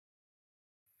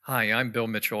Hi, I'm Bill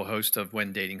Mitchell, host of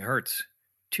When Dating Hurts.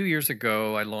 2 years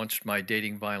ago, I launched my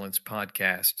dating violence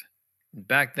podcast.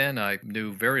 Back then, I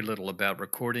knew very little about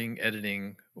recording,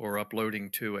 editing, or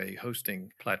uploading to a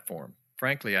hosting platform.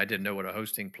 Frankly, I didn't know what a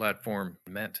hosting platform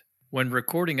meant. When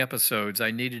recording episodes,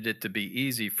 I needed it to be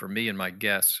easy for me and my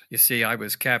guests. You see, I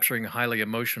was capturing highly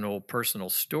emotional personal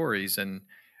stories, and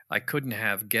I couldn't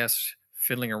have guests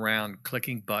fiddling around,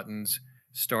 clicking buttons,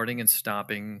 starting and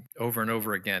stopping over and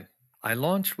over again. I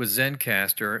launched with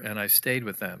Zencaster and I stayed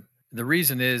with them. The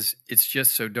reason is it's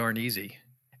just so darn easy.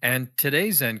 And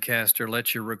today's Zencaster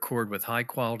lets you record with high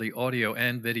quality audio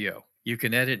and video. You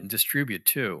can edit and distribute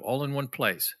too, all in one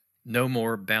place. No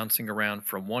more bouncing around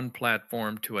from one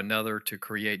platform to another to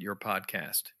create your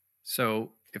podcast.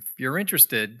 So if you're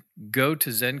interested, go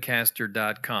to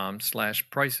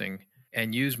zencaster.com/pricing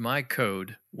and use my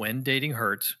code when dating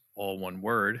hurts, all one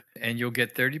word, and you'll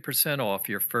get 30% off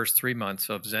your first 3 months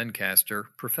of Zencaster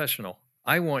Professional.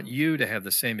 I want you to have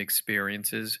the same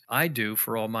experiences I do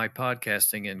for all my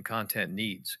podcasting and content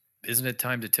needs. Isn't it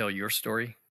time to tell your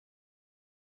story?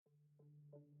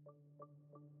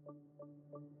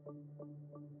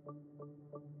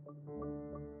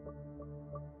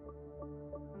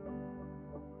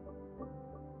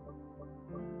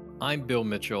 I'm Bill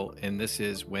Mitchell, and this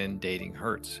is When Dating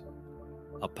Hurts,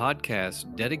 a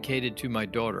podcast dedicated to my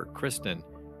daughter, Kristen,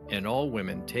 and all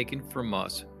women taken from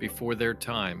us before their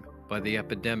time by the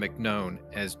epidemic known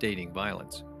as dating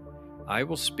violence. I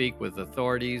will speak with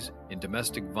authorities in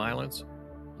domestic violence,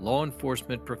 law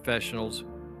enforcement professionals,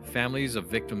 families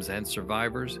of victims and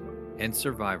survivors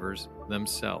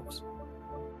themselves.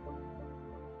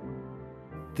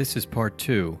 This is part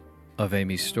 2 of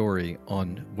Amy's story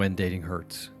on When Dating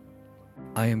Hurts.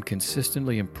 I am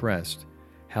consistently impressed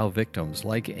how victims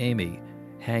like Amy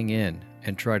hang in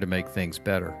and try to make things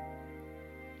better.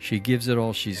 She gives it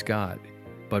all she's got,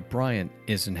 but Brian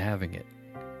isn't having it.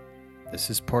 This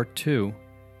is part 2,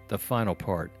 the final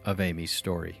part of Amy's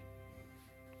story.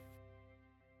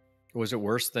 Was it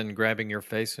worse than grabbing your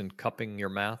face and cupping your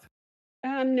mouth?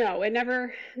 No, it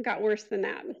never got worse than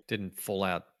that. Didn't full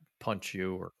out punch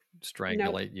you or Nope.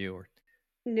 strangulate you or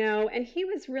No, and he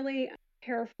was really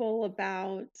careful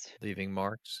about leaving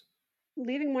marks?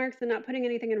 leaving marks and not putting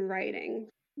anything in writing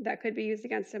that could be used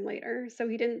against him later. So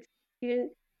he didn't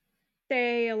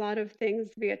say a lot of things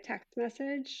via text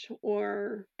message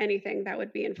or anything that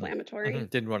would be inflammatory.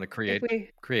 Didn't want to If we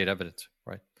create evidence,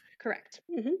 right? Correct.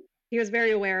 He was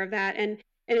very aware of that, and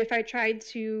if I tried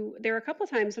to, there were a couple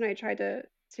times when I tried to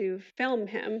film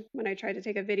him, when I tried to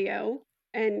take a video,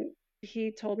 and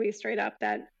he told me straight up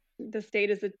that the state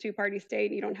is a two-party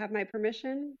state. You don't have my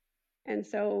permission, and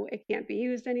so it can't be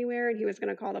used anywhere. And he was going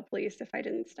to call the police if I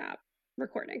didn't stop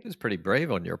recording. It was pretty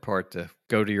brave on your part to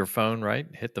go to your phone, right?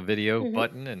 Hit the video hmm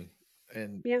button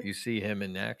and Yeah. you see him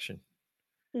in action.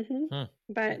 hmm Huh.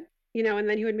 But and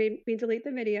then he would make me delete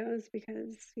the videos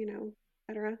because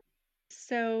etc.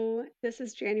 So this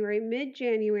is January,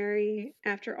 mid-January,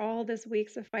 after all this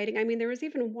weeks of fighting. I mean, there was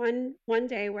even one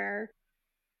day where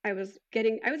I was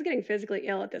getting physically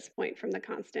ill at this point from the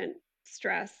constant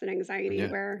stress and anxiety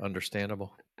Yeah, where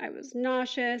understandable. I was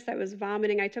nauseous, I was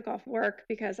vomiting. I took off work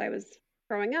because I was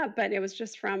throwing up, but it was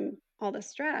just from all the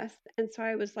stress. And so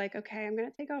I was like, okay, I'm going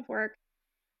to take off work.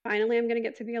 Finally, I'm going to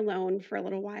get to be alone for a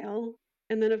little while.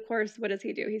 And then, of course, what does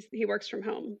he do? He works from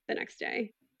home the next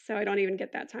day. So I don't even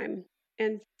get that time.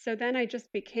 And so then I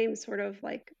just became sort of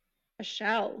like a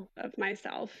shell of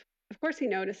myself. Of course, he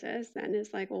notices and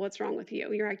is like, well, what's wrong with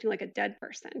you? You're acting like a dead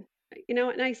person.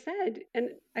 And I said,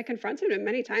 and I confronted him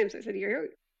many times. I said, you're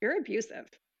abusive.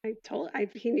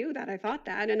 He knew that. I thought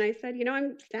that. And I said,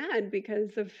 I'm sad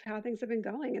because of how things have been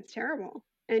going. It's terrible.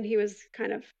 And he was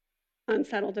kind of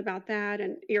unsettled about that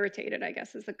and irritated, I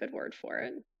guess is a good word for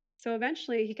it. So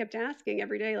eventually he kept asking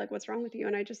every day, like, what's wrong with you?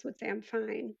 And I just would say, I'm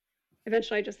fine.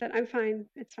 Eventually I just said, I'm fine.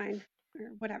 It's fine, or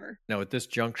whatever. Now, at this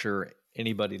juncture,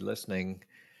 anybody listening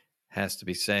has to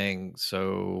be saying,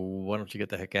 so why don't you get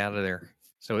the heck out of there?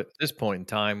 So at this point in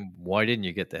time, why didn't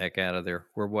you get the heck out of there?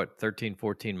 We're what, 13,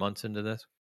 14 months into this?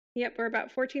 Yep, we're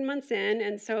about 14 months in.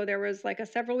 And so there was like a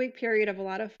several week period of a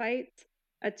lot of fights,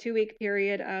 a 2 week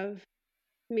period of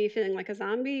me feeling like a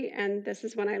zombie. And this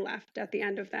is when I left at the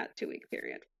end of that 2 week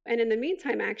period. And in the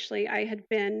meantime, actually, I had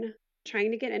been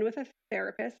trying to get in with a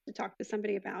therapist to talk to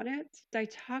somebody about it. I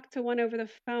talked to one over the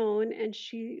phone and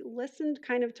she listened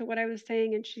kind of to what I was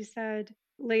saying. And she said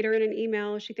later in an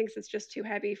email, she thinks it's just too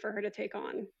heavy for her to take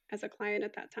on as a client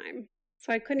at that time.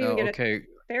 So I couldn't even Oh, get a okay.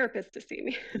 therapist to see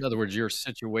me. In other words, your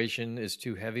situation is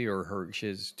too heavy or she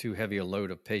is too heavy a load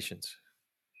of patients.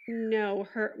 No,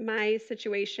 my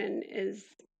situation is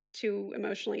too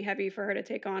emotionally heavy for her to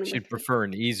take on with She'd prefer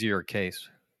an easier case.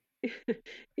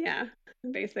 yeah,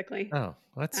 basically. Oh,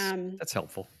 Um, that's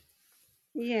helpful.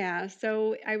 yeah,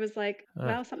 so I was like, Uh,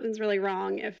 well, something's really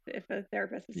wrong if a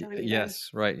therapist is telling me to. yes,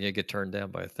 right. You get turned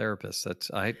down by a therapist.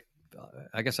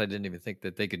 I guess I didn't even think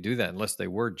that they could do that unless they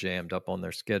were jammed up on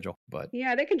their schedule. But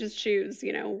Yeah, they can just choose,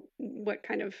 what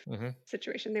kind of mhm,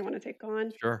 situation they want to take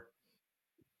on. sure.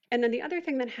 And then the other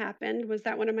thing that happened was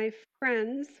that one of my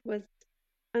friends was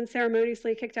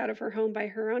unceremoniously kicked out of her home by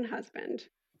her own husband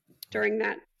during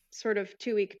that sort of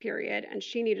 2-week period, and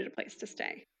she needed a place to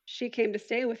stay. She came to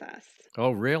stay with us.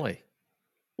 Oh, really?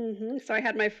 So I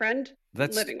had my friend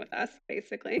That's living with us, an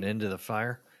basically. end to the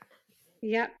fire.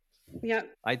 Yep.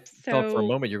 Yep. I thought for a So,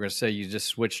 moment you were going to say you just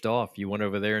switched off. You went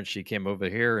over there and she came over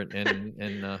here,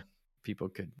 and people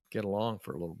could get along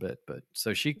for a little bit. But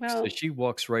so well, she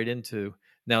walks right into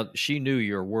now. She knew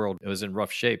your world was in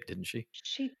rough shape, didn't she?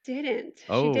 she didn't.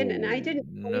 She didn't. And I Oh didn't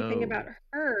know anything about no.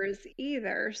 hers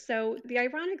either. So the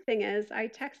ironic thing is, I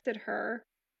texted her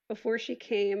before she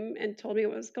came and told me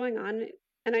what was going on.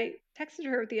 And I texted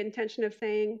her with the intention of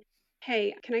saying,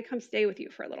 hey, can I come stay with you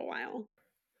for a little while?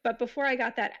 But before I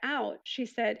got that out, she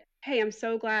said, hey, I'm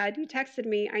so glad you texted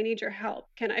me. I need your help.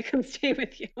 Can I come stay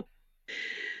with you?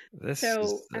 This is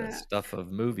So, the stuff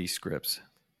of movie scripts.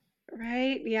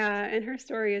 right. Yeah. And her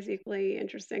story is equally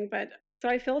interesting. But so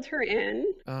I filled her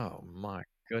in Oh my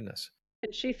goodness.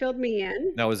 and she filled me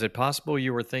in. Now, is it possible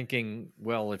you were thinking,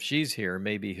 well, if she's here,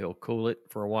 maybe he'll cool it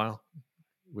for a while?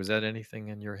 Was that anything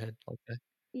in your head like that?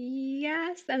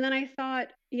 Yes, and then I thought,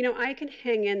 I can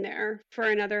hang in there for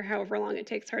another however long it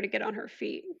takes her to get on her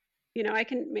feet. I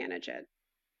can manage it,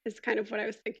 is kind of what I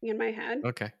was thinking in my head.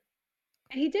 Okay.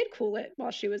 And he did cool it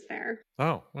while she was there.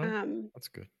 Oh, well, Um, that's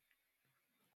good.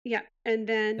 yeah, and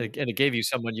then And it gave you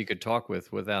someone you could talk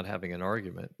with without having an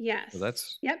argument. So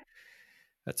yes. Yep.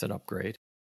 that's an upgrade.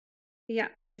 Yeah.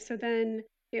 So then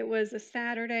it was a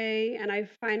Saturday, and I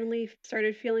finally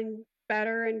started feeling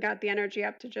better and got the energy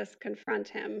up to just confront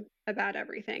him about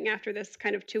everything after this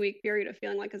kind of 2-week period of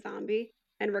feeling like a zombie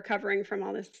and recovering from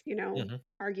all this, Mhm.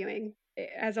 arguing.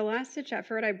 As a last ditch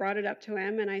effort, I brought it up to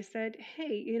him and I said,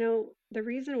 hey, the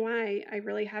reason why I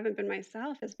really haven't been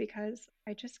myself is because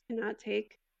I just cannot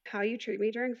take how you treat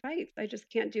me during fights. I just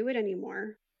can't do it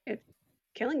anymore. It's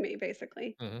killing me,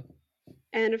 basically. Mhm.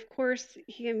 And of course,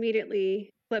 he immediately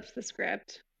flips the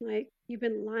script. Like, you've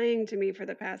been lying to me for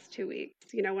the past 2 weeks,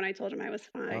 when I told him I was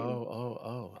fine.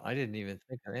 I didn't even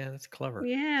think of that's clever.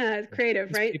 Yeah, it's creative,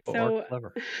 These right? people are So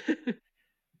clever.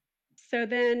 so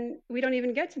then we don't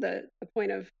even get to the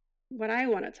point of what I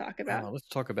want to talk about. Let's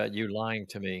talk about you lying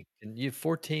to me. And you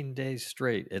 14 days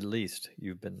straight, at least,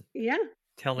 you've been Yeah.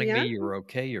 telling me Yeah. you're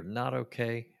okay, you're not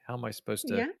okay. How am I supposed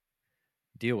to Yeah.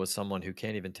 deal with someone who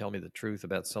can't even tell me the truth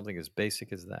about something as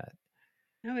basic as that?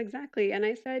 Oh, exactly. And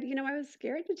I said, I was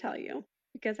scared to tell you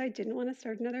because I didn't want to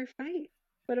start another fight.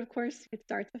 But of course, it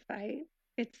starts a fight.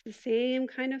 It's the same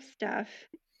kind of stuff.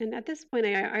 And at this point,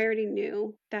 I already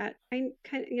knew that I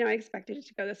expected it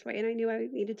to go this way and I knew I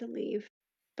needed to leave.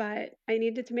 But I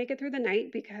needed to make it through the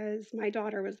night because my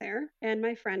daughter was there and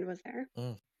my friend was there.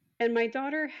 Mm, And my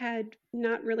daughter had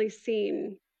not really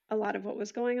seen a lot of what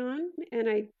was going on. And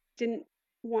I didn't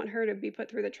want her to be put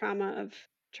through the trauma of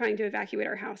trying to evacuate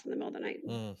our house in the middle of the night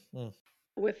mm.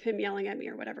 with him yelling at me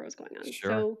or whatever was going on.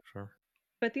 Sure, So, sure.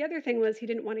 but the other thing was he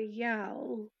didn't want to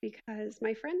yell because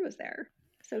my friend was there.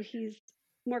 So he's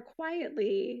more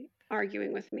quietly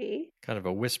arguing with me. Kind of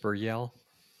a whisper yell.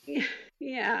 Yeah,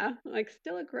 yeah, like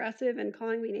still aggressive and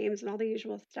calling me names and all the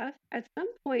usual stuff. At some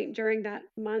point during that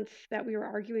month that we were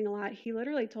arguing a lot, he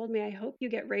literally told me, I hope you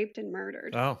get raped and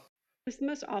murdered. Oh, It's the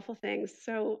most awful things.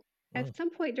 So mm, at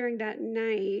some point during that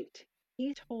night,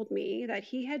 he told me that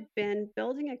he had been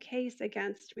building a case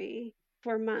against me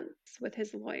for months with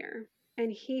his lawyer.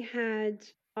 And he had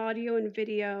audio and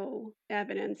video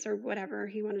evidence or whatever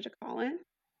he wanted to call it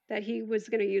that he was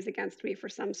going to use against me for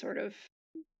some sort of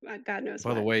God knows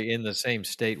by the what. way, in the same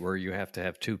state where you have to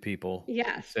have 2 people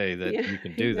Yes. say that Yeah, you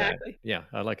can do that. exactly. Yeah,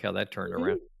 I like how that turned Mhm.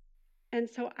 around. And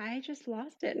so I just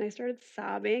lost it and I started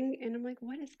sobbing and I'm like,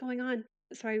 what is going on?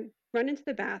 So I run into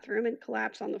the bathroom and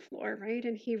collapse on the floor, right?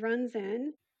 And he runs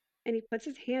in and he puts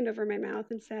his hand over my mouth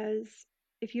and says,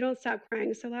 if you don't stop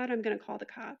crying so loud, I'm going to call the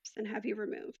cops and have you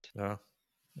removed. Oh,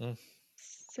 mm,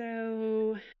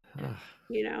 So, ah,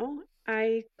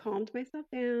 I calmed myself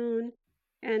down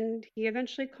and he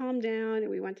eventually calmed down and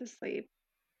we went to sleep.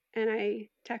 And I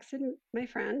texted my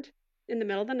friend in the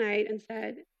middle of the night and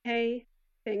said, hey,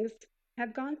 things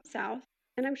have gone south.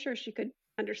 And I'm sure she could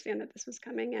understand that this was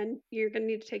coming. And you're going to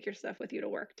need to take your stuff with you to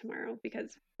work tomorrow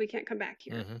because we can't come back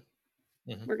here. mhm.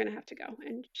 Mhm. We're going to have to go."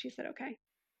 And she said, "Okay."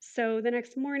 So the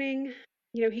next morning,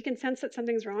 he can sense that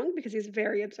something's wrong because he's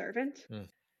very observant. Mm.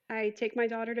 I take my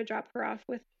daughter to drop her off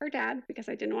with her dad because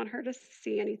I didn't want her to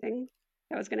see anything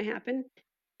that was going to happen.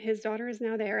 His daughter is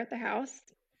now there at the house.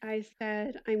 I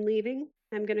said, "I'm leaving.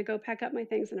 I'm going to go pack up my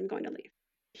things and I'm going to leave."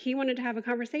 He wanted to have a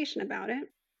conversation about it.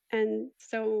 And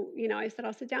so, I said,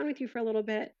 "I'll sit down with you for a little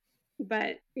bit,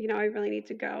 but, I really need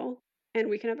to go and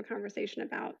we can have a conversation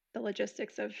about the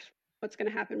logistics of what's going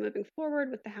to happen moving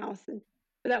forward with the house."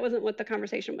 But that wasn't what the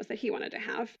conversation was that he wanted to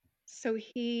have. So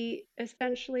he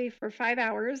essentially, for 5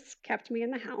 hours, kept me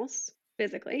in the house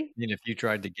physically. And if you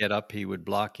tried to get up, he would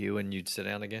block you and you'd sit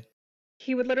down again?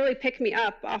 He would literally pick me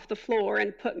up off the floor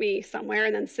and put me somewhere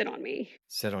and then sit on me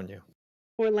Sit on you.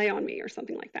 or lay on me or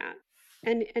something like that.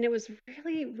 And it was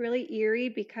really, really eerie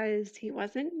because he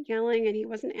wasn't yelling and he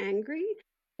wasn't angry,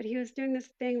 but he was doing this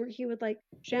thing where he would like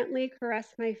gently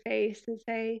caress my face and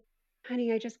say,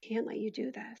 "Honey, I just can't let you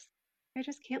do this. I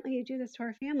just can't let you do this to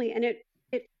our family." And it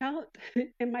felt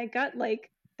in my gut like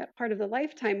that part of the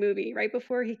Lifetime movie right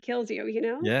before he kills you.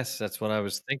 Yes, that's what I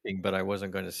was thinking, but I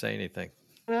wasn't gonna say anything.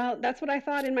 Well, that's what I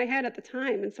thought in my head at the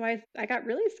time, and so I got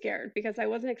really scared because I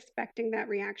wasn't expecting that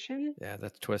reaction. Yeah,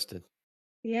 that's twisted.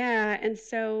 Yeah, and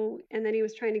then he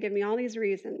was trying to give me all these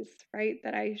reasons, right,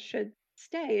 that I should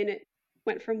stay, and it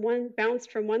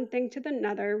bounced from one thing to the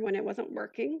another when it wasn't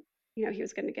working. He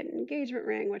was gonna get an engagement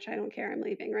ring, which I don't care, I'm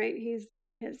leaving, right? His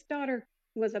daughter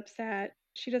was upset.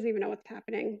 She doesn't even know what's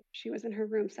happening. She was in her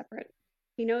room separate.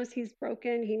 He knows he's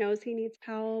broken, he knows he needs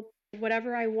help.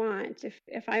 Whatever I want,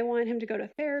 if I want him to go to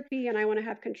therapy and I wanna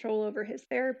have control over his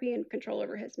therapy and control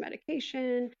over his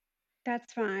medication,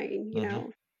 that's fine.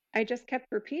 Mhm. I just kept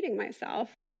repeating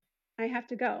myself, "I have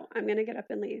to go. I'm gonna get up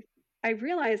and leave." I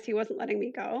realized he wasn't letting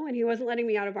me go and he wasn't letting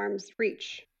me out of arm's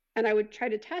reach. And I would try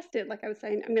to test it, like I was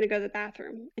saying, "I'm gonna go to the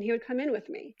bathroom." And he would come in with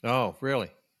me. Oh,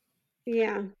 really?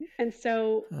 Yeah. And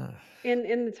so Ugh.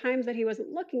 in the times that he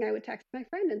wasn't looking, I would text my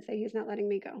friend and say, "He's not letting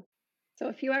me go." So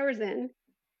a few hours in,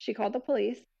 she called the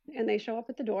police and they show up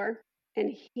at the door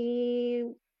and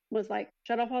he was like,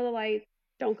 "Shut off all the lights.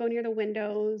 Don't go near the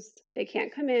windows. They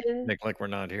can't come in." Make like we're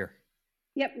not here.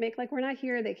 Yep, make like we're not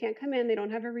here. They can't come in. They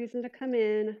don't have a reason to come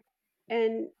in.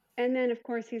 And and then of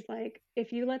course he's like,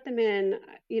 "If you let them in,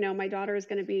 my daughter is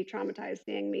going to be traumatized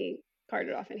seeing me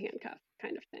carted off in handcuffs,"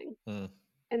 kind of thing. Mm.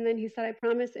 And then he said, "I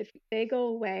promise if they go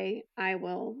away, I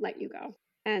will let you go."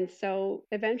 And so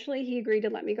eventually he agreed to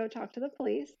let me go talk to the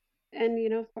police. And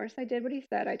of course I did what he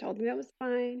said. I told him that was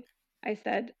fine. I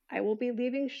said, "I will be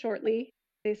leaving shortly."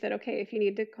 They said, "Okay, if you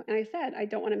need to," and I said, "I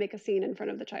don't want to make a scene in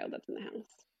front of the child that's in the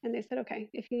house." And they said, "Okay,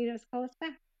 if you need us, call us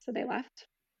back." So they left.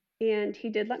 And he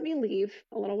did let me leave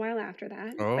a little while after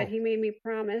that, but Oh, he made me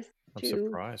promise I'm to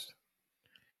surprised.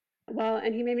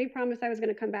 and he made me promise I was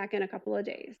going to come back in a couple of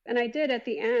days. And I did at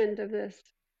the end of this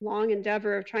long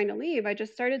endeavor of trying to leave. I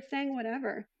just started saying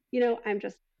whatever. "I'm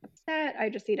just upset. I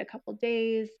just need a couple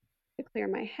days to clear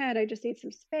my head. I just need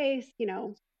some space,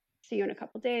 see you in a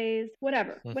couple days,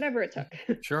 whatever, Mm. whatever it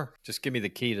took." Sure, just give me the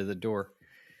key to the door.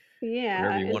 Whatever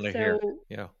Yeah. you And wanna hear. so,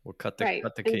 Yeah, we'll cut the right.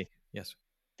 cut the And key. Yes.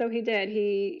 so he did.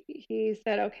 He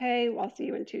said, "Okay, well, I'll see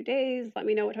you in 2 days. Let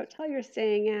me know what hotel you're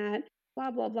staying at, blah,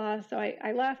 blah, blah." So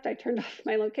I left. I turned off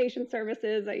my location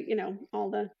services, all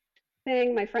the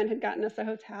thing. My friend had gotten us a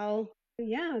hotel.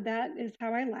 Yeah, that is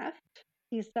how I left.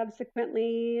 He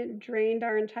subsequently drained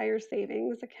our entire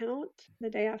savings account the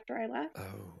day after I left,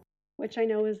 Oh, which I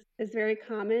know is very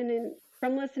common. And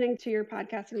from listening to your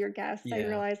podcast and your guests, I yeah.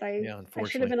 realized I Yeah, I should have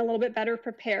unfortunately. been a little bit better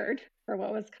prepared for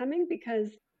what was coming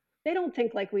because they don't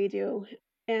think like we do.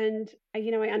 And I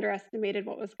underestimated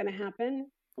what was going to happen.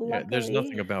 Yeah, there's nothing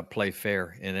Luckily, about play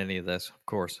fair in any of this, of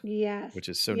course, yes, which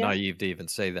is so yes, naive to even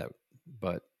say that,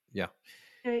 but yeah,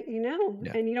 yeah.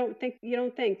 and you don't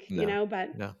think, No.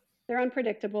 but No. they're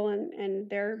unpredictable and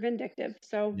they're vindictive.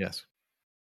 So Yes.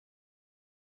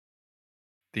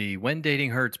 The When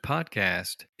Dating Hurts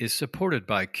podcast is supported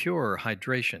by Cure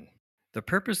Hydration. The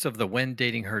purpose of the When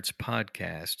Dating Hurts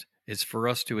podcast is for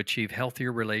us to achieve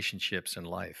healthier relationships in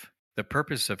life. The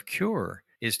purpose of Cure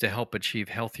is to help achieve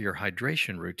healthier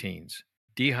hydration routines.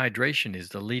 Dehydration is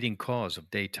the leading cause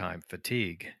of daytime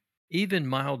fatigue. Even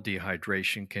mild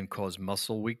dehydration can cause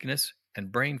muscle weakness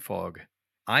and brain fog.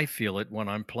 I feel it when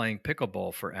I'm playing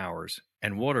pickleball for hours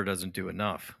and water doesn't do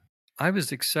enough. I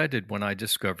was excited when I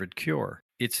discovered Cure.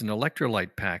 It's an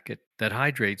electrolyte packet that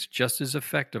hydrates just as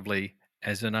effectively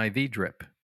as an IV drip.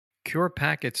 Cure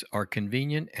packets are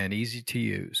convenient and easy to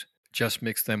use. Just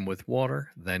mix them with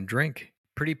water, then drink.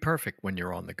 Pretty perfect when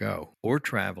you're on the go, or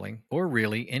traveling, or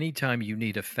really anytime you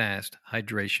need a fast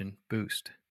hydration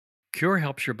boost. Cure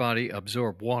helps your body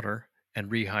absorb water and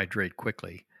rehydrate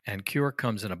quickly. And Cure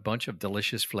comes in a bunch of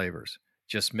delicious flavors.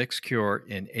 Just mix Cure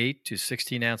in 8 to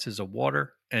 16 ounces of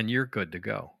water, and you're good to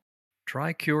go.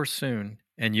 Try Cure soon,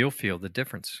 and you'll feel the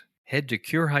difference. Head to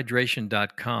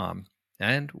curehydration.com,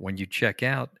 and when you check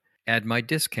out, add my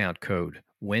discount code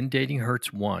When Dating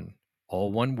Hurts 1,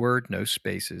 all one word, no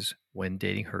spaces, When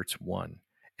Dating Hurts 1,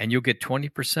 and you'll get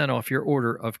 20% off your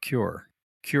order of Cure.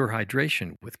 Cure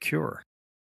Hydration with Cure.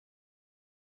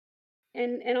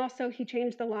 And also he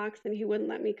changed the locks and he wouldn't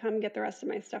let me come get the rest of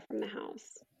my stuff from the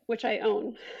house, which I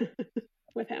own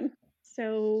with him.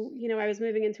 So, I was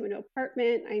moving into a new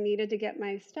apartment. I needed to get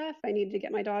my stuff. I needed to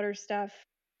get my daughter's stuff.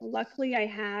 Luckily, I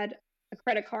had a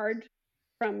credit card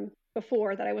from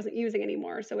before that I wasn't using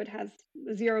anymore, so it has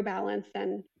zero balance,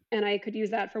 and I could use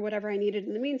that for whatever I needed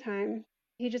in the meantime.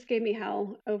 He just gave me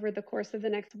hell over the course of the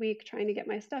next week trying to get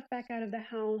my stuff back out of the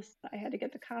house. I had to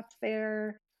get the cops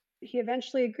there. He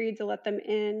eventually agreed to let them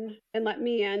in and let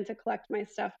me in to collect my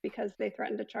stuff because they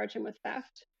threatened to charge him with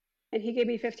theft. And he gave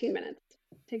me 15 minutes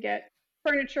to get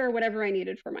furniture, whatever I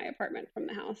needed for my apartment from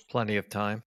the house. Plenty of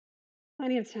time.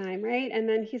 Plenty of time, right? And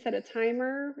then he set a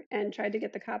timer and tried to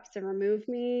get the cops to remove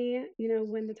me,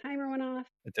 when the timer went off.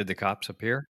 Did the cops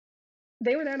appear?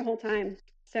 They were there the whole time.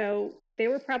 So they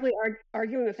were probably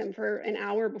arguing with him for an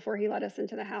hour before he let us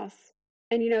into the house.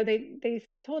 And they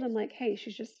told him like, "Hey,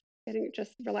 she's just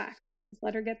relax. Just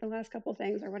let her get the last couple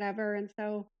things or whatever." And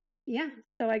so yeah,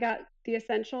 so I got the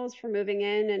essentials for moving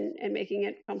in and making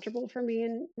it comfortable for me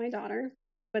and my daughter.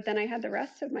 But then I had the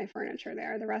rest of my furniture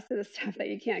there, the rest of the stuff that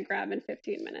you can't grab in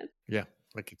 15 minutes. Yeah,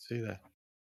 I could see that.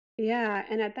 Yeah,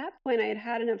 and at that point, I had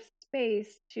had enough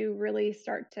space to really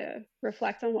start to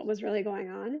reflect on what was really going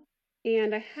on.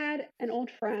 And I had an old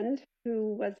friend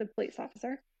who was a police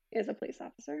officer, is a police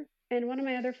officer. And one of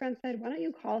my other friends said, "Why don't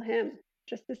you call him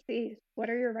just to see what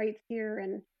are your rights here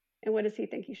and what does he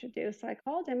think you should do?" So I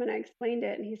called him and I explained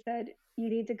it, and he said, you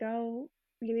need to go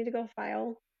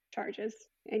file charges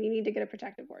and you need to get a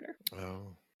protective order."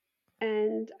 Oh,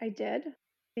 And I did.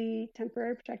 The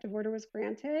temporary protective order was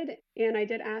granted, and I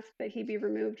did ask that he be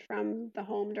removed from the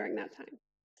home during that time.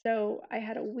 So I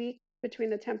had a week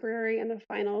between the temporary and the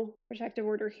final protective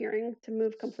order hearing to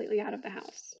move completely out of the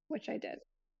house, which I did.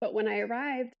 But when I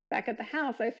arrived back at the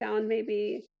house, I found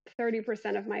maybe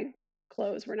 30% of my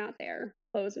clothes were not there.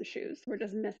 Clothes and shoes were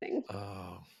just missing.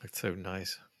 oh, it's so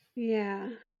nice. Yeah.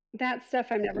 That stuff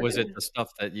I'm never Was it gonna the stuff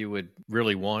that you would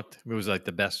really want? It was like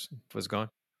the best was gone?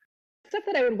 stuff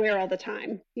that I would wear all the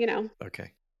time.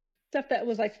 Okay. Stuff that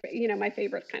was like, my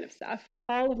favorite kind of stuff.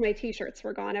 All of my t-shirts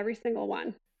were gone, every single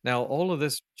one. Now, all of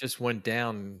this just went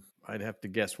down, I'd have to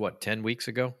guess, what, 10 weeks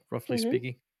ago, roughly Mhm.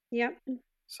 speaking? Yep.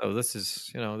 So this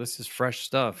is fresh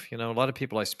stuff. A lot of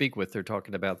people I speak with, they're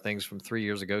talking about things from 3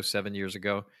 years ago, 7 years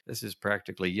ago. This is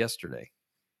practically yesterday.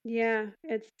 Yeah,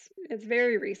 it's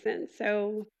very recent.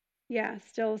 So, yeah,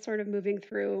 still sort of moving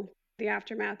through the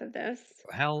aftermath of this.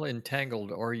 How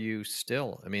entangled are you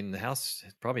still? I mean, the house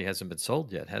probably hasn't been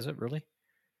sold yet, has it really?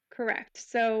 Correct.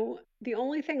 So, the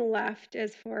only thing left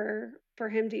is for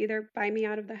him to either buy me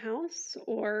out of the house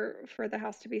or for the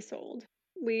house to be sold.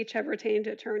 We each have retained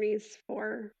attorneys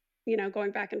for,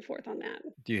 going back and forth on that.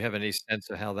 Do you have any sense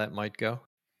of how that might go?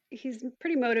 He's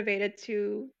pretty motivated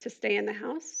to stay in the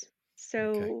house.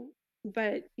 Okay. So,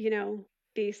 but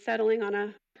the settling on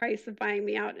a price of buying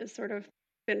me out has sort of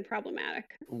been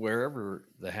problematic. Wherever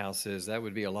the house is, that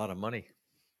would be a lot of money.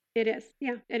 It is,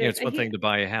 yeah, it is, It's and one he, thing to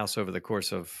buy a house over the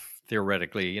course of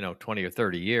theoretically, 20 or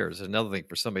 30 years. Another thing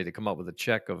for somebody to come up with a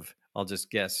check of, I'll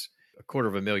just guess, a quarter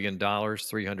of $1 million,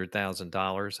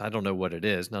 $300,000. I don't know what it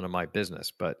is, none of my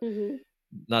business, but mhm.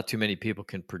 not too many people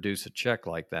can produce a check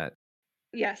like that.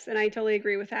 Yes, and I totally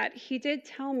agree with that. He did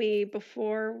tell me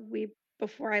before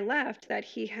I left that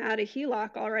he had a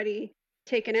HELOC already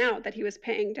taken out that he was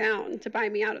paying down to buy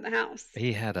me out of the house.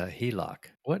 He had a HELOC.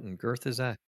 What in girth is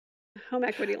that? Home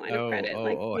equity line of Oh, credit,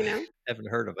 like, oh, oh, haven't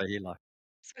heard of a HELOC.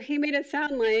 So he made it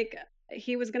sound like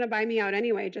he was gonna buy me out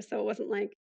anyway, just so it wasn't,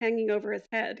 like, hanging over his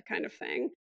head kind of thing,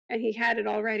 and he had it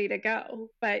all ready to go,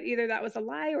 but either that was a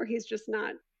lie or he's just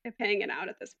not, paying it out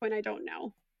at this point, I don't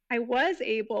know. I was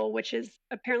able, which is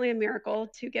apparently a miracle,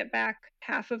 to get back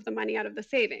half of the money out of the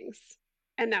savings,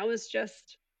 and that was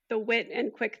just the wit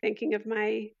and quick thinking of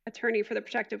my attorney for the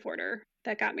protective order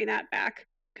that got me that back,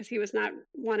 because he was not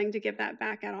wanting to give that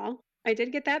back at all. I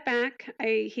did get that back.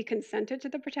 He consented to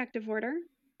the protective order,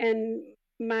 and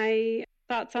my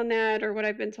thoughts on that, or what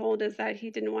I've been told, is that he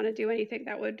didn't want to do anything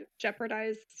that would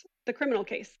jeopardize the criminal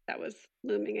case that was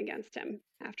looming against him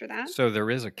after that. So there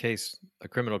is a case, a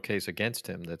criminal case against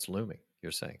him that's looming,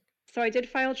 you're saying? So I did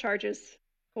file charges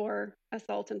for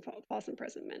assault and false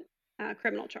imprisonment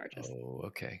criminal charges. Oh,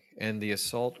 okay. And the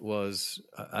assault was,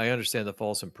 I understand the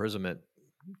false imprisonment,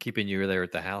 keeping you there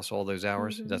at the house all those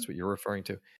hours. Hmm. That's what you're referring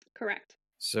to. Correct.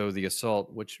 So the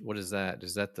assault, what is that?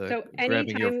 Is that the So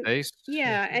grabbing your anytime, face?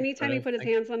 yeah, Is that anytime he put his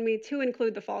anything? hands on me, to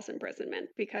include the false imprisonment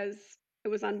because it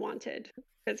was unwanted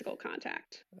physical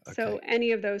contact. So Okay.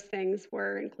 any of those things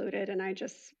were included, and I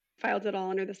just filed it all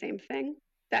under the same thing.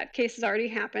 That case has already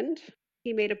happened.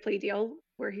 He made a plea deal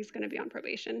where he's going to be on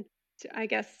probation. I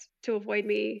guess to avoid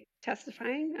me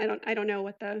testifying. I don't know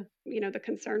what the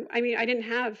concern. I mean, I didn't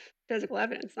have physical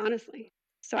evidence, honestly.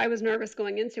 So I was nervous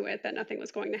going into it that nothing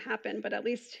was going to happen, but at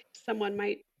least someone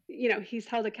might, he's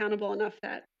held accountable enough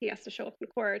that he has to show up in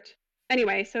court.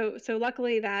 Anyway, so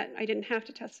luckily that I didn't have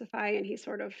to testify, and he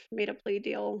sort of made a plea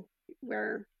deal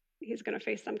where he's going to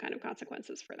face some kind of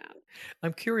consequences for that.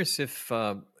 I'm curious if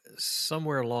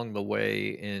somewhere along the way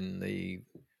in the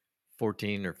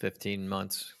 14 or 15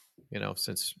 months,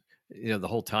 since, the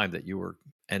whole time that you were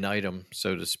an item,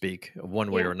 so to speak,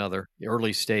 one way or Yeah. another, the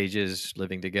early stages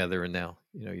living together, and now,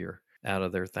 you're out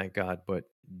of there, thank God. But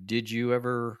did you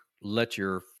ever let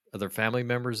your other family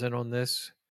members in on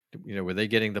this? Were they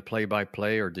getting the play by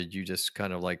play, or did you just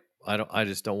kind of like, I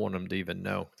just don't want them to even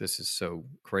know this is so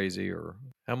crazy? Or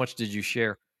how much did you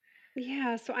share?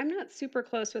 Yeah, so I'm not super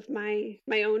close with my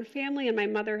own family, and my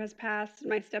mother has passed and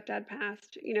my stepdad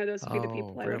passed. Those would be the Oh,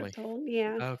 people I would have really? told.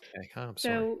 Yeah. Okay. I'm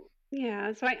sorry. So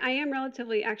yeah, so I am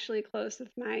relatively actually close with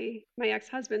my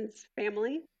ex-husband's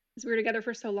family because we were together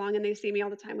for so long, and they see me all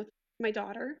the time with my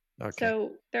daughter. Okay.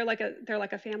 So they're like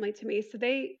a family to me. So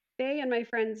they and my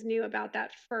friends knew about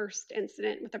that first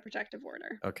incident with the protective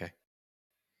order. Okay.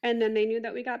 And then they knew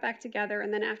that we got back together,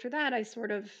 and then after that, I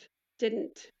sort of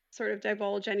didn't sort of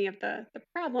divulge any of the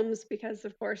problems because,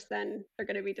 of course, then they're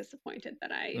gonna be disappointed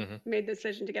that I Hmm. made the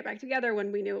decision to get back together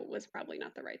when we knew it was probably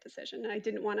not the right decision, and I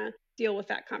didn't wanna deal with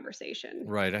that conversation.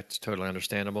 Right, that's totally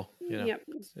understandable. Yep.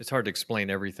 It's hard to explain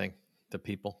everything to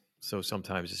people, so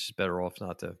sometimes it's just better off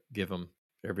not to give them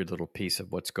every little piece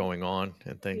of what's going on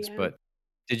and things. Yeah. But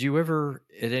did you ever,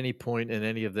 at any point in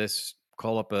any of this,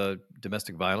 call up a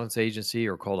domestic violence agency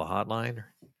or call a hotline?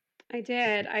 I Did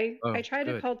did. you? I Oh, tried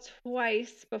to good. call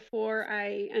twice before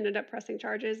I ended up pressing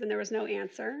charges, and there was no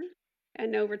answer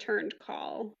and no returned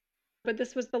call. But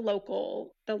this was the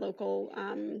local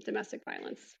domestic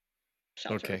violence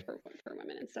shelter Okay. for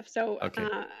women and stuff. So Okay.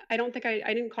 I don't think I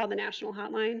didn't call the national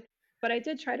hotline, but I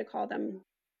did try to call them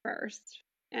first,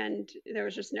 and there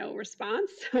was just no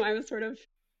response. So I was sort of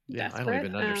Yeah, I don't desperate.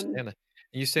 even understand that.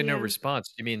 You say no Yeah,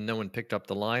 response. You mean no one picked up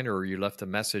the line, or you left a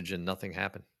message and nothing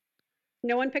happened?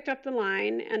 no one picked up the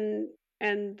line, and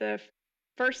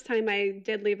first time I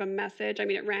did leave a message, I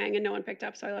mean it rang and no one picked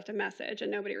up, so I left a message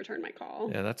and nobody returned my call.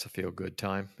 Yeah, that's a feel good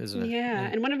time, isn't it? Yeah,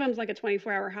 Mm. and one of them's like a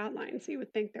 24-hour hotline, so you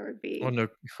would think there would Oh, be no. Oh,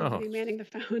 somebody manning the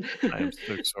I am phone.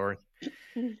 so sorry.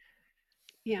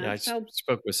 Yeah, Yeah, so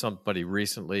spoke with somebody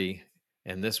recently,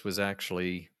 and this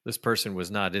person was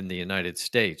not in the United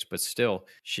States, but still,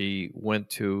 she went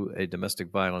to a domestic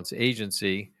violence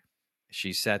agency.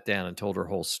 She sat down and told her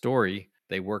whole story.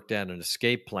 They worked out an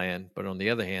escape plan, but on the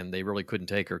other hand, they really couldn't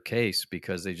take her case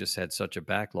because they just had such a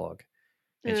backlog.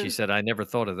 And she uh, said, I never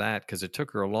thought of that because it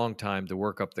took her a long time to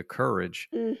work up the courage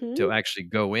mhm. to actually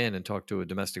go in and talk to a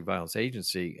domestic violence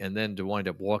agency and then to wind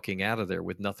up walking out of there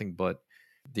with nothing but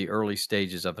the early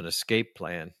stages of an escape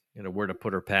plan, where to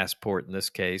put her passport in this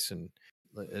case. And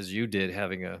as you did,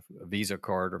 having a Visa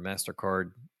card or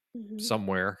MasterCard Mhm.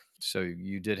 somewhere. So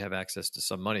you did have access to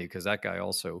some money because that guy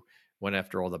also went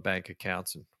after all the bank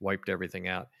accounts and wiped everything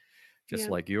out, just Yeah.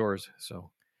 like yours.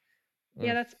 So,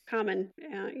 Yeah, mm, that's common,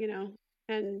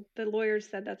 and the lawyers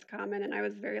said that's common, and I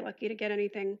was very lucky to get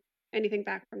anything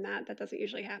back from that. That doesn't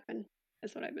usually happen,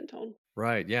 is what I've been told.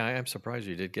 right. Yeah, I am surprised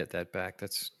you did get that back.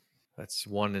 That's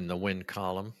one in the win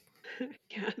column.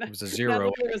 Yeah, It that was a that zero.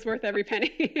 lawyer was worth every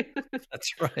penny.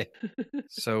 That's right.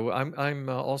 So I'm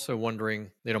also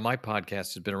wondering, my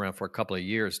podcast has been around for a couple of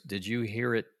years. Did you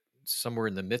hear it somewhere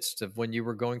in the midst of when you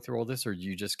were going through all this, or did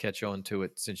you just catch on to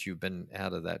it since you've been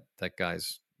out of that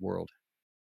guy's world?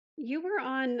 You were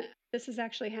on This Is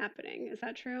Actually Happening, is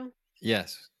that true?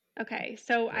 Yes. Okay,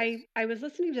 so Yes. I was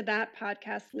listening to that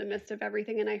podcast in the midst of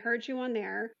everything, and I heard you on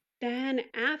there. Then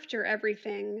after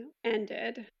everything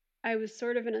ended, I was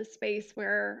sort of in a space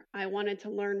where I wanted to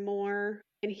learn more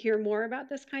and hear more about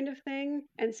this kind of thing,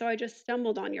 and so I just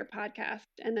stumbled on your podcast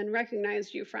and then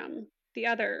recognized you from the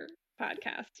other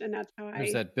podcast, and that's how There's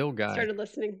I that Bill guy. started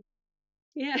listening.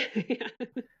 Yeah, yeah.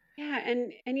 Yeah,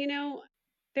 and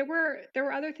there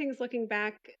were other things looking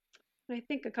back, and I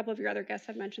think a couple of your other guests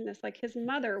have mentioned this, like his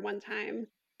mother one time.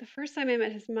 the first time I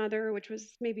met his mother, which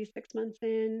was maybe 6 months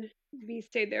in, we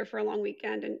stayed there for a long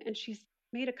weekend, and she's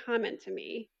made a comment to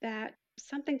me that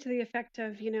something to the effect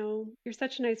of, "You're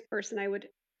such a nice person, I would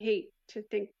hate to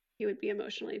think he would be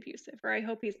emotionally abusive," or, "I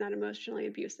hope he's not emotionally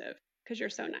abusive because 'cause you're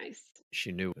so nice."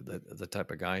 She knew the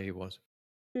type of guy he was.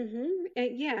 And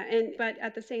yeah, and but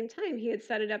at the same time, he had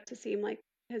set it up to seem like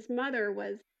his mother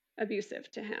was abusive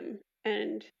to him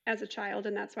and as a child,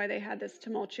 and that's why they had this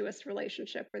tumultuous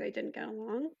relationship where they didn't get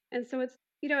along. And so it's,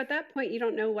 at that point, you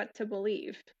don't know what to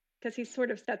believe because he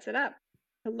sort of sets it up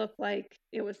to look like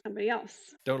it was somebody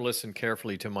else. Don't listen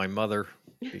carefully to my mother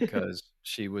because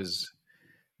she was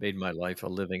made my life a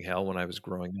living hell when I was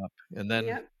growing up. And then,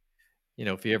 Yep.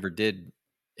 if he ever did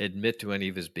admit to any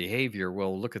of his behavior,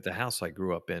 well, look at the house I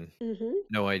grew up in. Mhm.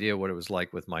 No idea what it was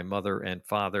like with my mother and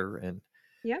father and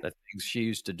Yep. the things she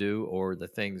used to do or the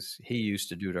things he used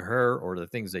to do to her or the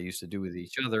things they used to do with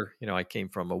each other. I came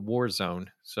from a war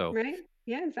zone, so Right?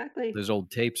 Yeah, exactly. those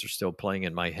old tapes are still playing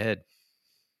in my head.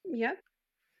 Yep.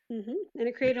 And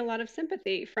it created a lot of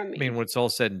sympathy from I mean, me. when it's all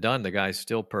said and done, the guy's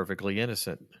still perfectly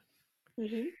innocent,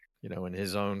 Mhm. in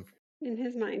his own In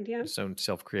his mind, yep.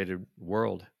 self-created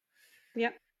world.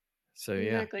 Yep. So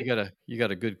yeah, you Exactly. got a you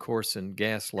got a good course in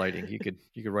gaslighting. You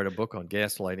could write a book on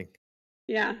gaslighting.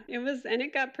 Yeah, and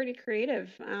it got pretty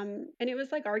creative. And it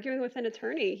was like arguing with an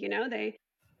attorney,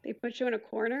 they put you in a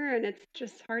corner and it's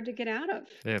just hard to get out of.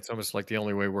 Yeah, it's almost like the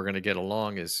only way we're going to get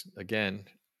along is again,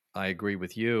 I agree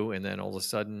with you, and then all of a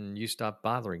sudden you stop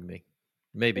bothering me.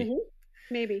 Maybe. hmm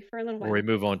Maybe for a little Or we while.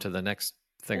 move on to the next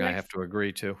The thing I have next, to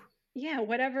agree to. yeah,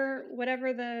 whatever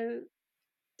the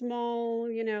small,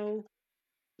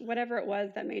 whatever it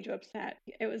was that made you upset.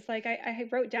 It was like I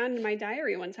wrote down in my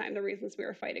diary one time the reasons we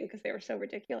were fighting because they were so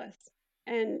ridiculous.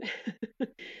 And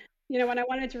when I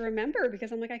wanted to remember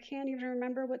because I'm like, I can't even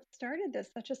remember what started this.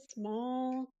 Such a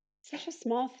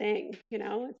small thing,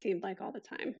 it seemed like all the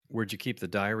time. Where'd you keep the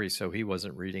diary so he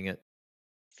wasn't reading it?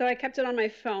 So I kept it on my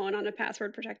phone on a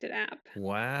password protected app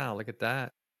Wow, look at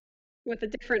that. with a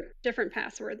different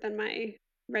password than my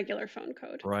regular phone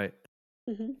code. Right.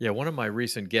 hmm Yeah, one of my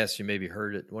recent guests, you maybe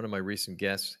heard it. One of my recent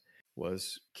guests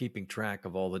was keeping track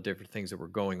of all the different things that were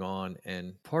going on.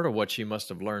 And part of what she must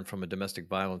have learned from a domestic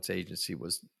violence agency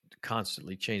was to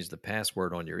constantly change the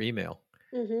password on your email.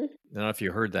 hmm I don't know if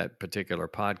you heard that particular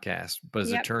podcast, but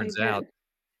as it Yep, I turns out, did.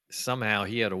 somehow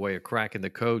he had a way of cracking the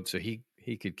code so he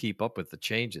could keep up with the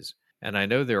changes. And I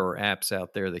know there are apps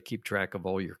out there that keep track of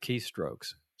all your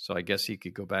keystrokes. So I guess he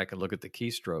could go back and look at the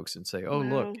keystrokes and say, "Oh,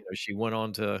 look, Wow. she went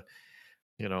on to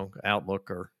Outlook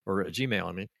or Gmail,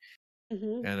 I mean,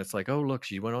 hmm and it's like, "Oh, look,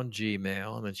 she went on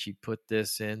Gmail, and then she put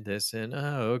this in.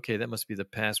 Oh, okay, that must be the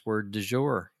password du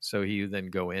jour." So he would then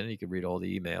go in, and he could read all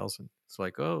the emails, and it's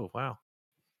like, "Oh, wow."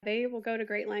 They will go to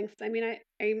great lengths. I mean,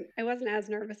 I wasn't as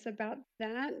nervous about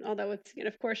that, although it's,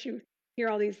 of course, you hear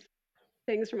all these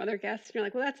things from other guests, and you're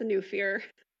like, well, that's a new fear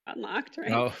unlocked,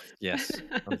 right? Oh, yes.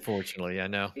 Unfortunately, I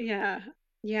know. Yeah.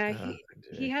 Yeah, Uh,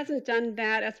 he d hasn't done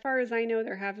that. As far as I know,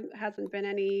 there hasn't been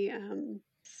any,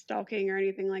 stalking or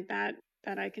anything like that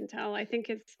that I can tell. I think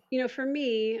it's for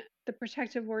me, the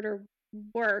protective order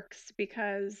works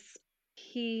because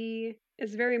he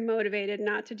is very motivated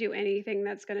not to do anything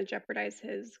that's gonna jeopardize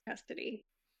his custody.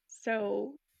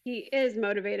 So, he is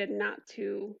motivated not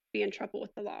to be in trouble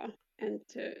with the law and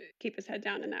to keep his head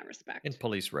down in that in respect.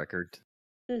 police record,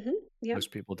 Yep.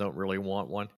 most people don't really want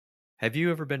one. Have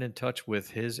you ever been in touch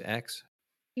with his ex?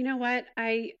 You know what?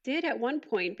 I did at one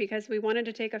point because we wanted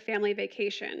to take a family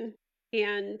vacation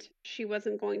and she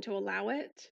wasn't going to allow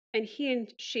it. And he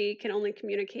and she can only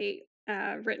communicate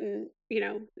written,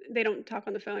 they don't talk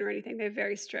on the phone or anything. They have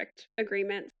very strict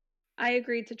agreements. I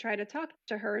agreed to try to talk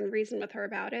to her and reason with her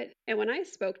about it. And when I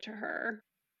spoke to her,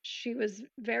 she was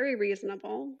very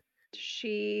reasonable.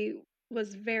 She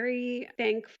was very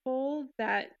thankful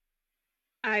that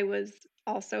I was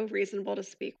also reasonable to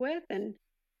speak with, and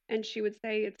she would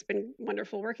say, "It's been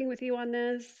wonderful working with you on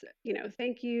this,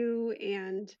 thank you,"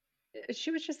 and,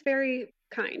 she was just very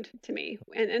kind to me,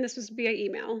 and this was via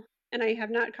email, and I have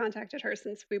not contacted her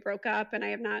since we broke up, and I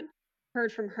have not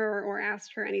heard from her or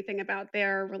asked her anything about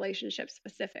their relationship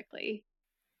specifically,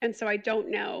 and so I don't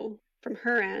know from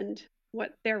her end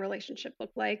what their relationship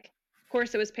looked like. Of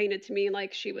course, it was painted to me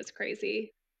like she was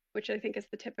crazy, which I think is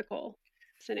the typical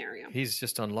scenario. He's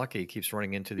just unlucky, he keeps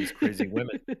running into these crazy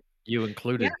women, you Yeah,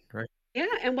 included, right? yeah,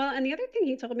 and the other thing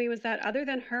he told me was that other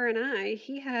than her and I,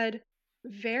 he had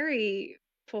very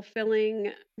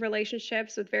fulfilling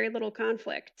relationships with very little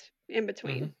conflict in Mhm.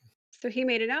 between. So he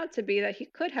made it out to be that he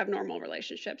could have normal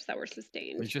relationships that were He's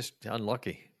sustained. just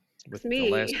unlucky It's with the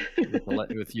me. last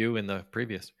with you and the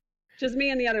previous. just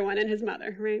me and the other one and his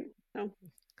mother, right? So,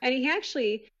 and he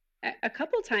actually a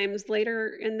couple times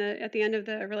later in the at the end of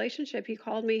the relationship, he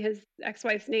called me his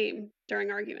ex-wife's name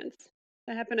during arguments.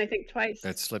 That happened, I think, twice.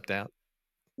 That slipped out.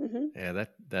 Hmm. Yeah,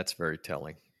 that's very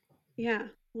telling. Yeah,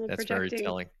 well, That's very projecting.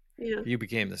 telling. Yeah, You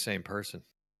became the same person.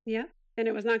 yeah, and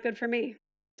it was not good for me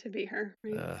to be her,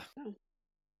 right? Uh, So,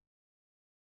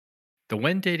 the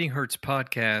When Dating Hurts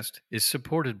podcast is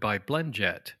supported by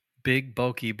BlendJet. Big,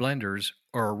 bulky blenders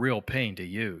are a real pain to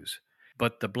use,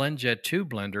 but the BlendJet 2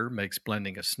 blender makes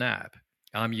blending a snap.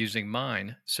 I'm using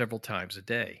mine several times a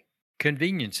day.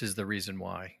 Convenience is the reason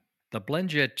why. The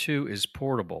BlendJet 2 is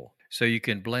portable, so you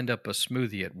can blend up a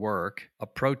smoothie at work, a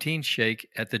protein shake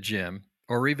at the gym,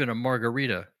 or even a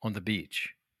margarita on the beach.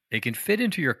 It can fit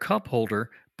into your cup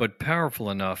holder, but powerful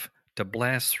enough to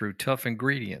blast through tough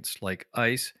ingredients like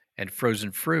ice and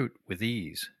frozen fruit with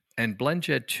ease. And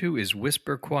BlendJet 2 is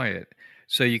whisper quiet,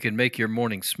 so you can make your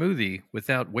morning smoothie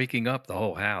without waking up the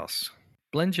whole house.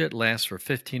 BlendJet lasts for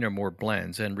 15 or more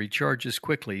blends and recharges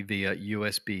quickly via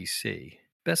USB C.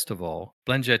 Best of all,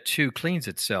 BlendJet 2 cleans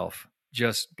itself.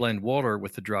 Just blend water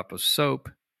with a drop of soap,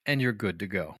 and you're good to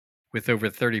go. With over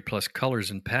 30 plus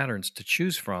colors and patterns to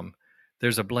choose from,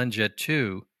 there's a BlendJet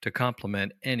 2 to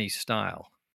complement any style.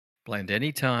 Blend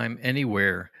anytime,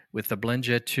 anywhere with the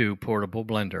BlendJet 2 portable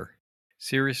blender.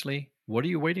 Seriously, what are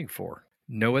you waiting for?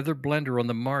 No other blender on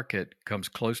the market comes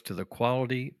close to the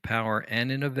quality, power,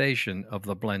 and innovation of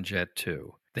the BlendJet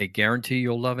 2. They guarantee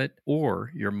you'll love it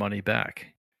or your money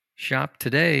back. Shop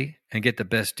today and get the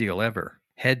best deal ever.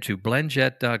 Head to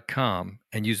blendjet.com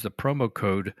and use the promo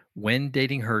code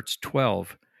WhenDatingHurts12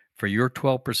 for your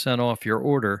 12% off your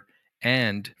order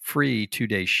and free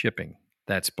 2-day shipping.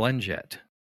 That's BlendJet.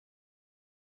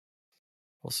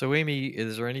 Well, so Amy,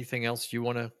 is there anything else you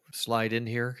want to slide in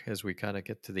here as we kind of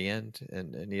get to the end,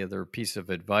 and any other piece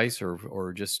of advice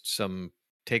or just some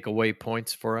takeaway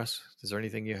points for us? Is there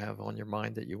anything you have on your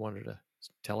mind that you wanted to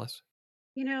tell us?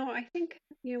 I think,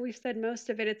 we've said most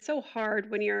of it. It's so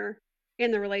hard when you're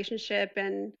in the relationship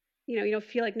and, you don't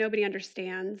feel like nobody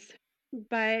understands.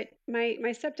 But my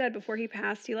stepdad, before he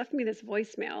passed, he left me this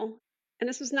voicemail. And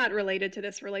this was not related to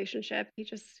this relationship. He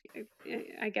just,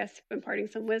 I guess, imparting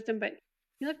some wisdom. But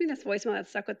he left me this voicemail that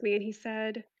stuck with me. And he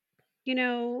said, you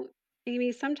know,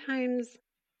 Amy, sometimes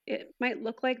it might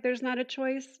look like there's not a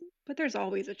choice, but there's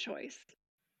always a choice.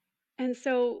 And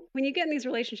so when you get in these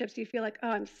relationships, you feel like, oh,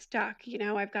 I'm stuck.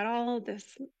 I've got all this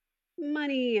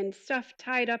money and stuff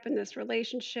tied up in this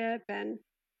relationship. And,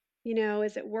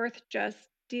 is it worth just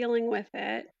dealing with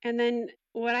it? And then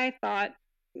what I thought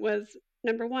was,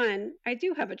 number one, I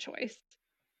do have a choice.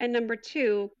 And number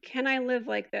two, can I live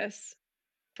like this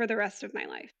for the rest of my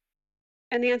life?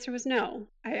 And the answer was no,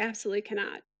 I absolutely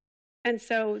cannot. And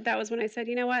so that was when I said,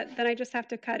 you know what, then I just have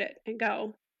to cut it and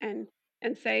go and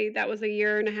say that was a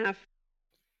year and a half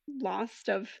lost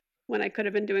of when I could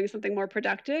have been doing something more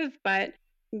productive, but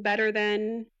better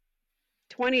than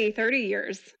 20, 30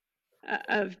 years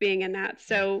of being in that. Yeah.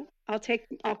 So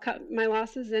I'll cut my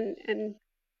losses and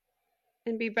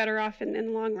be better off in the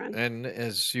long run. And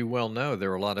as you well know,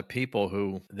 there are a lot of people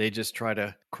who they just try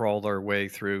to crawl their way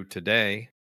through today,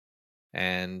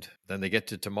 and then they get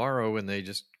to tomorrow and they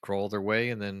just crawl their way,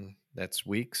 and then that's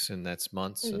weeks and that's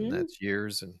months and Hmm. that's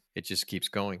years, and it just keeps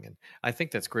going. And I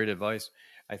think that's great advice.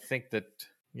 I think that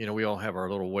we all have our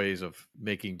little ways of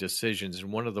making decisions,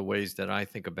 and one of the ways that I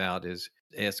think about is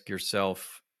ask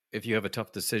yourself, if you have a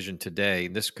tough decision today,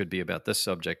 and this could be about this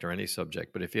subject or any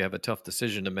subject, but if you have a tough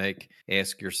decision to make,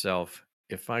 ask yourself,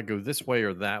 if I go this way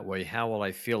or that way, how will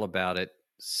I feel about it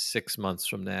 6 months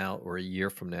from now or a year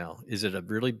from now? Is it a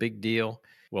really big deal?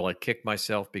 Will I kick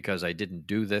myself because I didn't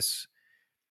do this?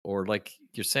 Or, like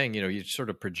you're saying, you sort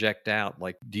of project out,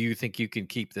 like, do you think you can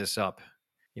keep this up?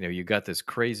 You got this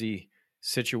crazy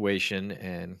situation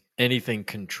and anything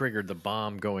can trigger the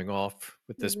bomb going off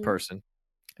with this Hmm. person.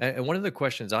 And one of the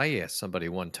questions I asked somebody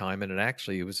one time, and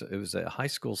it was a high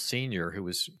school senior who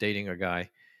was dating a guy,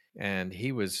 and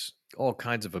he was all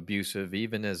kinds of abusive,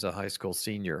 even as a high school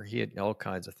senior. He had all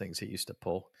kinds of things he used to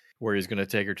pull, where he's going to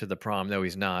take her to the prom. No,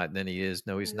 he's not. And then he is.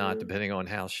 No, he's not. Depending on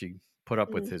how she put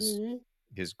up with Hmm.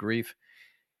 his grief.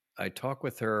 I talked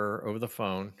with her over the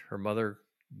phone. Her mother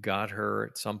got her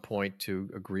at some point to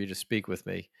agree to speak with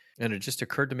me. And it just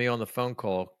occurred to me on the phone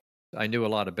call. I knew a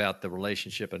lot about the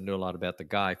relationship. I knew a lot about the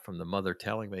guy from the mother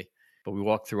telling me, but we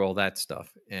walked through all that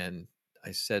stuff. And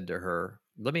I said to her,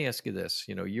 let me ask you this.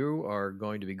 You are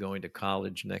going to be going to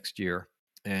college next year,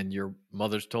 and your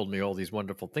mother's told me all these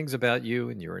wonderful things about you,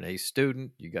 and you're an A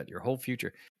student. You got your whole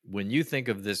future. When you think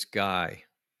of this guy,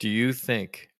 do you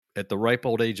think at the ripe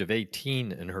old age of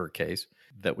 18 in her case,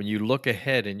 that when you look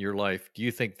ahead in your life, do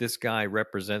you think this guy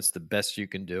represents the best you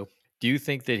can do? Do you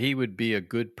think that he would be a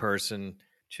good person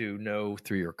to know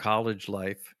through your college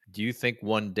life? Do you think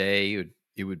one day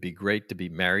it would be great to be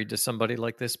married to somebody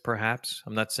like this, perhaps?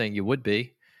 I'm not saying you would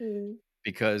be, Mhm.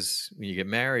 because when you get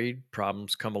married,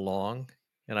 problems come along.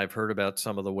 And I've heard about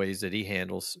some of the ways that he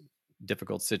handles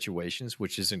difficult situations,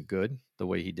 which isn't good the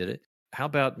way he did it. How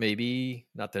about maybe,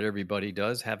 not that everybody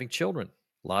does, having children?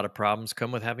 A lot of problems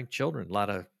come with having children. A lot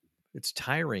of It's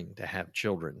tiring to have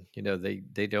children.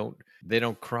 They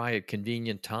don't cry at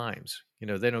convenient times.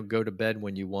 They don't go to bed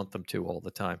when you want them to all the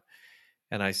time.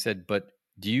 And I said, but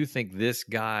do you think this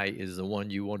guy is the one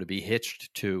you want to be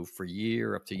hitched to for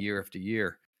year after year after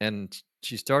year? And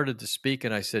she started to speak,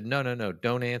 and I said, no, no, no,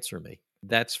 don't answer me.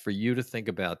 That's for you to think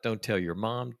about. Don't tell your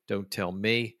mom. Don't tell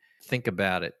me. Think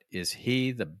about it. Is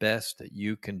he the best that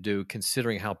you can do,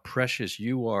 considering how precious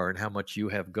you are and how much you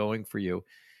have going for you?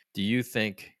 Do you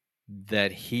think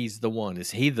that he's the one?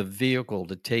 Is he the vehicle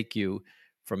to take you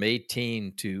from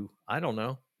 18 to, I don't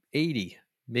know, 80?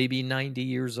 Maybe 90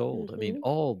 years old. I mean, Mhm.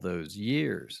 all those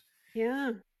years.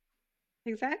 Yeah.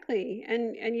 Exactly.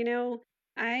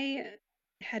 I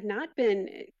had not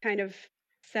been kind of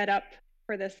set up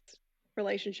for this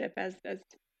relationship as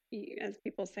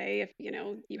people say if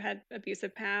you had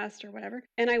abusive past or whatever.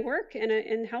 And I work in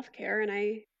healthcare,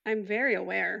 and I'm very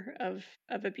aware of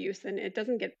abuse, and it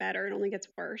doesn't get better, it only gets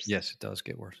worse. Yes, it does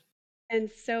get worse. And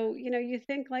so, you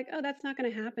think like, "Oh, that's not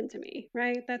gonna happen to me,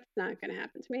 right? That's not gonna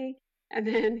happen to me." And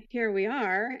then here we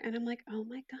are, and I'm like, "Oh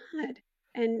my god."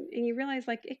 And you realize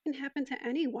like it can happen to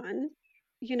anyone.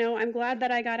 I'm glad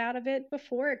that I got out of it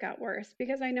before it got worse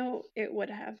because I know it would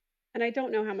have. And I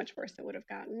don't know how much worse it would have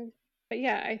gotten. But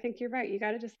yeah, I think you're right. You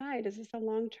got to decide, is this a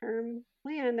long-term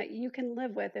plan that you can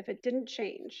live with if it didn't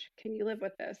change? Can you live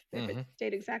with this if it Mhm.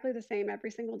 stayed exactly the same every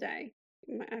single day?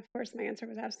 Of course, my answer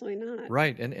was absolutely not.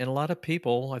 Right, and a lot of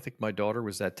people, I think my daughter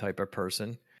was that type of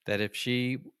person, that if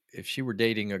she were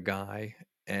dating a guy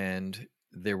and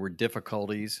there were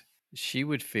difficulties, she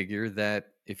would figure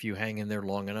that if you hang in there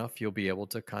long enough, you'll be able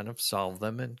to kind of solve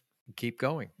them and keep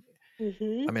going. I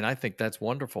Mhm. mean, I think that's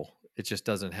wonderful. It just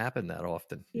doesn't happen that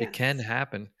often. It can Yes.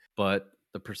 happen, but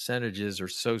the percentages are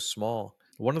so small.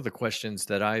 One of the questions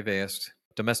that I've asked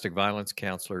domestic violence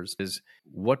counselors is,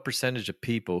 what percentage of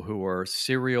people who are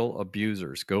serial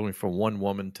abusers, going from one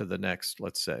woman to the next,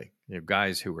 let's say,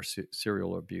 guys who are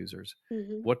serial abusers,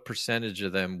 Mhm. what percentage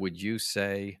of them would you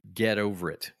say get over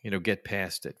it, get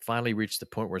past it, finally reach the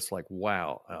point where it's like,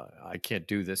 wow, I can't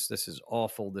do this. This is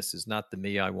awful. This is not the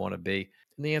me I want to be.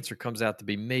 And the answer comes out to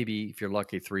be, maybe, if you're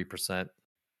lucky, 3%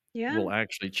 Yeah. will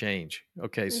actually change.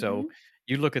 Okay, so Mhm.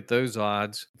 you look at those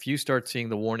odds. If you start seeing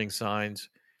the warning signs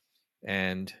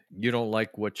and you don't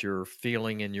like what you're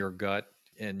feeling in your gut,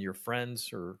 and your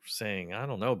friends are saying, I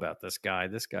don't know about this guy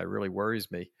really worries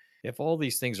me. If all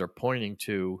these things are pointing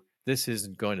to this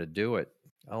isn't going to do it,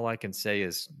 all I can say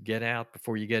is get out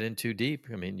before you get in too deep.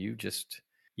 I mean,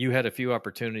 you had a few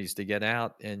opportunities to get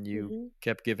out, and you Mhm.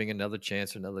 kept giving another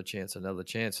chance, another chance, another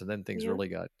chance, and then things Yeah. really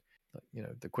got,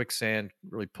 the quicksand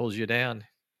really pulls you down.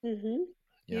 Mhm.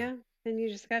 Yeah. Yeah. And you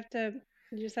just have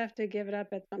to give it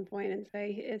up at some point and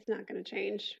say it's not going to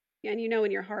change. And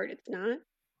in your heart it's not,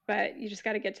 but you just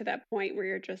got to get to that point where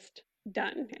you're just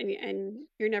done, and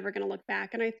you're never going to look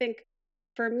back. And I think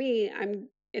for me,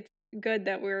 it's good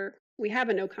that we have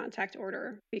a no contact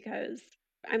order because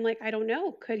I'm like, I don't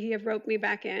know, could he have roped me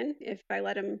back in if I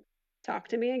let him talk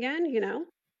to me again?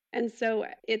 And so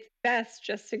it's best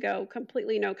just to go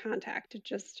completely no contact, to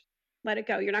just let it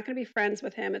go. You're not going to be friends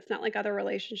with him. It's not like other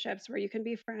relationships where you can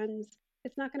be friends.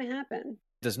 It's not going to happen.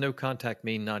 Does no contact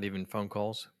mean not even phone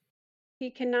calls?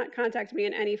 He cannot contact me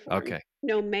in any form. Okay.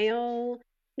 No mail,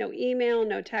 no email,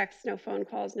 no text, no phone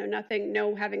calls, no nothing,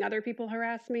 no having other people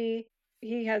harass me.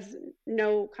 He has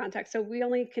no contact. So we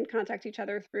only can contact each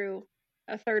other through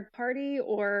a third party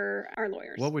or our What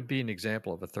lawyers. would be an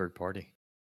example of a third party?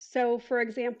 So, for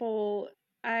example,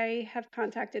 I have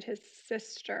contacted his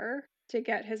sister to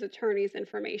get his attorney's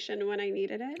information when I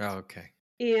needed it. Oh, okay.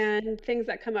 And things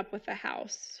that come up with the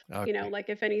house, Okay. like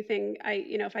if anything,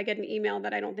 if I get an email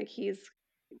that I don't think he's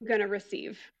gonna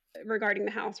receive regarding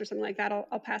the house or something like that,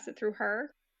 I'll pass it through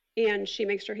her, and she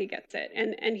makes sure he gets it.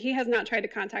 And he has not tried to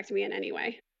contact me in any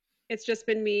way. It's just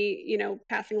been me,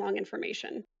 passing along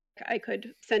information. I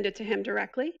could send it to him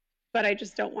directly, but I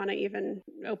just don't want to even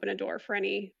open a door for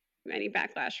any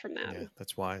backlash from that. Yeah,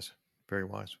 that's wise. Very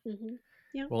wise. Hmm.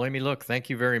 Yeah. Well, Amy, look, thank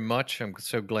you very much. I'm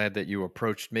so glad that you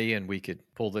approached me and we could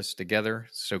pull this together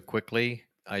so quickly.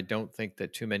 I don't think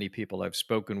that too many people I've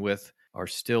spoken with are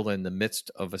still in the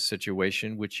midst of a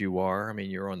situation, which you are. I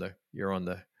mean, you're on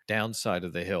the downside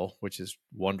of the hill, which is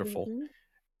wonderful.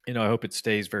 Hmm. I hope it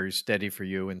stays very steady for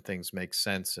you and things make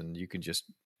sense and you can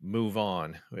just move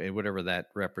on, whatever that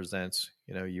represents.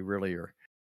 You really are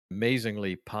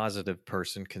amazingly positive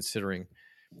person considering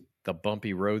the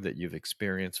bumpy road that you've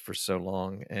experienced for so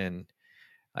long. And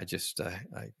I just,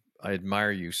 I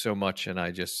admire you so much. And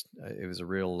it was a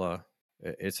real,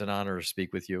 it's an honor to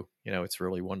speak with you. It's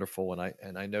really wonderful.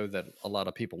 And I know that a lot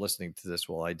of people listening to this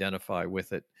will identify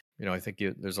with it. I think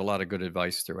there's a lot of good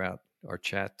advice throughout our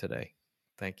chat today.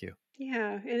 Thank you.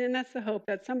 Yeah, and that's the hope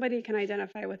that somebody can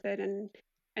identify with it and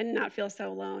not feel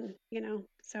so alone.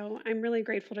 So I'm really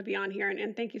grateful to be on here,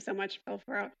 and thank you so much, Bill,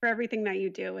 for everything that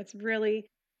you do. It's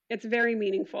very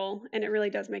meaningful, and it really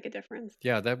does make a difference.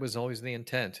 Yeah, that was always the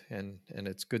intent, and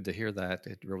it's good to hear that.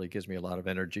 It really gives me a lot of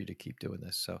energy to keep doing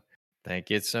this. So,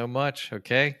 thank you so much.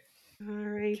 Okay. All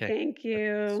right, Okay. thank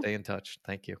you. Stay in touch.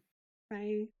 Thank you.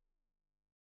 Bye.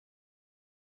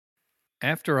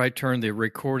 After I turned the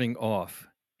recording off,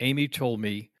 Amy told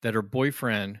me that her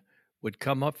boyfriend would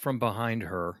come up from behind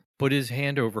her, put his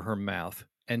hand over her mouth,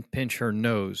 and pinch her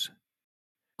nose.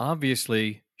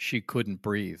 Obviously, she couldn't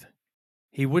breathe.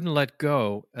 He wouldn't let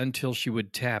go until she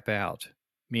would tap out,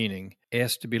 meaning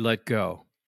ask to be let go.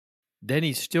 Then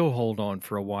he'd still hold on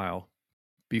for a while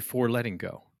before letting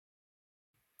go.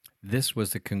 This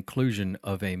was the conclusion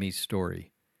of Amy's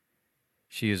story.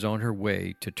 She is on her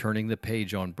way to turning the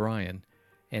page on Brian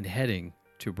and heading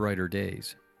to brighter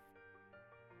days.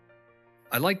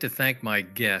 I'd like to thank my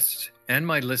guests and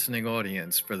my listening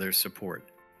audience for their support.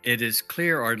 It is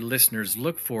clear our listeners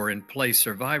look for and place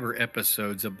survivor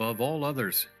episodes above all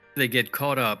others. They get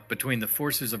caught up between the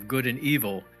forces of good and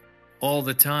evil, all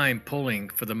the time pulling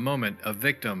for the moment a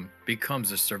victim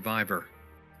becomes a survivor.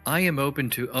 I am open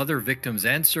to other victims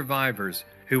and survivors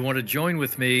who want to join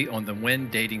with me on the When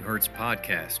Dating Hurts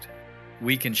podcast.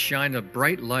 We can shine a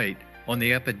bright light on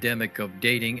the epidemic of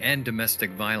dating and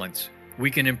domestic violence. We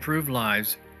can improve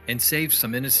lives and save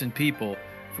some innocent people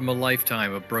from a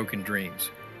lifetime of broken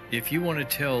dreams. If you want to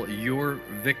tell your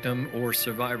victim or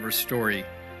survivor story,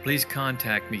 please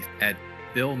contact me at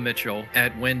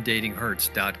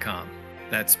billmitchell@whendatinghurts.com.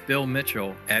 That's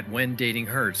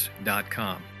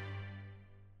billmitchell@whendatinghurts.com.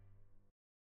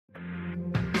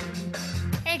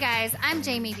 Hey guys, I'm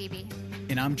Jamie Beebe.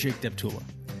 And I'm Jake Deptula.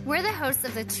 We're the hosts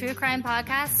of the true crime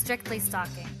podcast, Strictly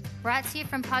Stalking, brought to you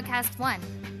from Podcast One.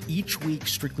 Each week,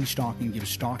 Strictly Stalking gives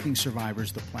stalking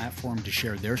survivors the platform to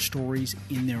share their stories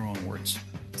in their own words.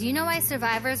 Do you know why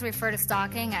survivors refer to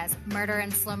stalking as murder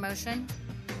in slow motion?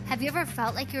 Have you ever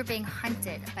felt like you were being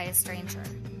hunted by a stranger?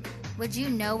 Would you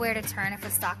know where to turn if a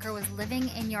stalker was living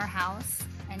in your house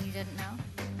and you didn't know?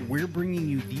 We're bringing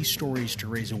you these stories to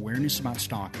raise awareness about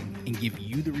stalking and give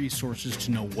you the resources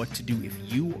to know what to do if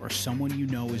you or someone you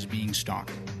know is being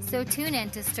stalked. So tune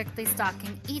in to Strictly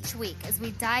Stalking each week as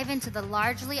we dive into the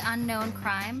largely unknown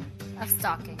crime of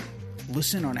stalking.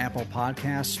 Listen on Apple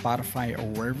Podcasts, Spotify, or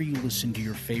wherever you listen to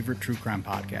your favorite true crime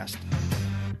podcast.